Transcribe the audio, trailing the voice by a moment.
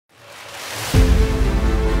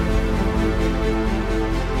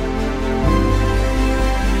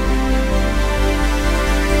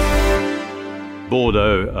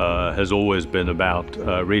Bordeaux has always been about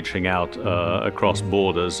reaching out across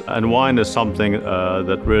borders, and wine is something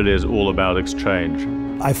that really is all about exchange.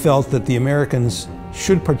 I felt that the Americans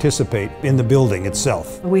should participate in the building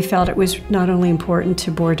itself. We felt it was not only important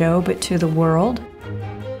to Bordeaux, but to the world.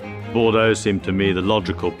 Bordeaux seemed to me the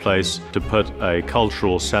logical place to put a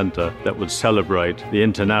cultural center that would celebrate the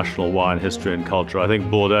international wine history and culture. I think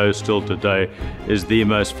Bordeaux still today is the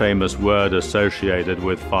most famous word associated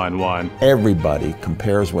with fine wine. Everybody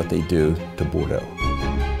compares what they do to Bordeaux.